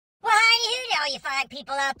you fine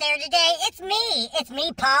people out there today. It's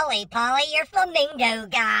me, Polly. Polly, your flamingo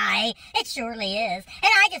guy. It surely is.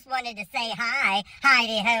 And I just wanted to say hi,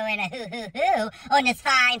 hi-de-ho and a hoo-hoo-hoo on this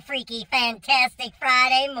fine, freaky, fantastic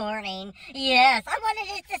Friday morning. Yes, I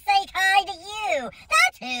wanted to say hi to you.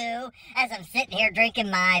 That's who. As I'm sitting here drinking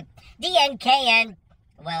my DNKN.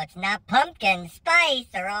 Well, it's not pumpkin spice.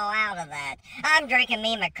 They're all out of that. I'm drinking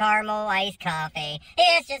me my caramel iced coffee.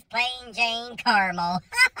 It's just plain Jane caramel.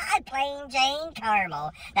 Plain Jane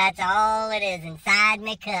caramel. That's all it is inside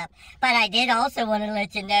my cup. But I did also want to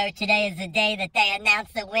let you know today is the day that they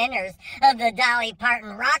announced the winners of the Dolly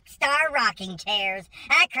Parton Rockstar Rocking Chairs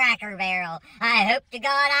at Cracker Barrel. I hope to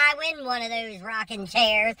God I win one of those rocking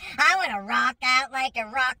chairs. I want to rock out like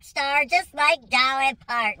a rock star, just like Dolly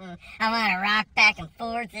Parton. I want to rock back and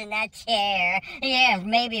forth in that chair. Yeah,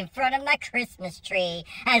 maybe in front of my Christmas tree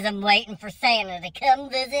as I'm waiting for Santa to come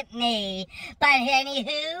visit me. But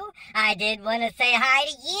anywho, I did want to say hi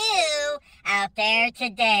to you out there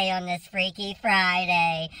today on this Freaky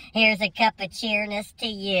Friday. Here's a cup of cheerness to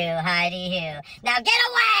you, Heidi-hoo. Now get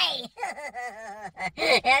away!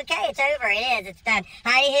 Okay, it's over. It is. It's done.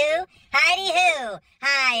 Heidi-hoo? Heidi-hoo?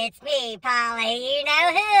 Hi, it's me, Polly. You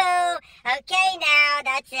know who? Okay, now,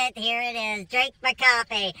 that's it. Here it is. Drink my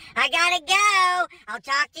coffee. I gotta go. I'll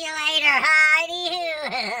talk to you later.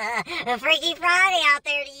 Heidi-hoo. Freaky Friday out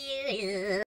there to you.